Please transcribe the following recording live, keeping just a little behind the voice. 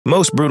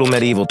Most brutal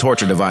medieval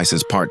torture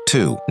devices Part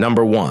 2.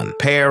 Number 1.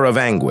 Pear of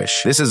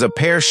Anguish. This is a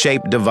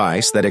pear-shaped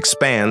device that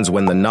expands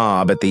when the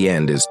knob at the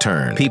end is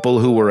turned. People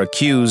who were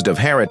accused of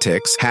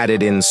heretics had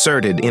it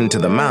inserted into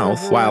the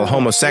mouth, while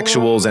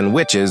homosexuals and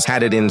witches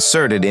had it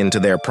inserted into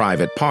their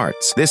private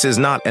parts. This is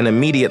not an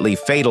immediately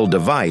fatal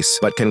device,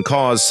 but can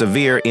cause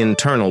severe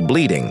internal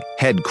bleeding.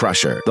 Head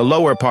crusher. The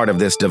lower part of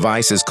this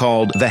device is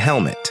called the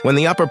helmet. When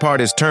the upper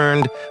part is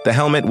turned, the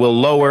helmet will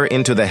lower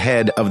into the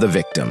head of the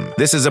victim.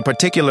 This is a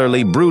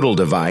particularly brutal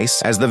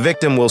device, as the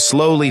victim will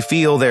slowly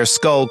feel their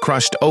skull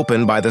crushed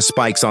open by the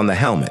spikes on the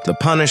helmet. The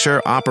punisher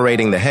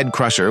operating the head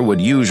crusher would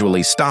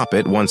usually stop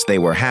it once they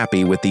were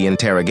happy with the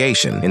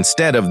interrogation,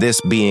 instead of this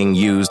being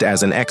used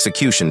as an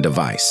execution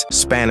device.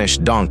 Spanish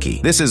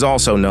donkey. This is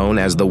also known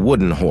as the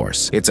wooden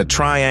horse. It's a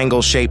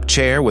triangle-shaped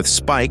chair with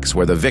spikes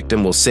where the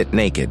victim will sit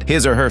naked.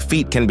 His or her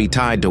feet can be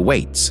tied to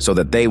weights so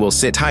that they will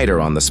sit tighter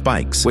on the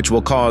spikes, which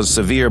will cause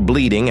severe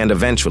bleeding and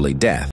eventually death.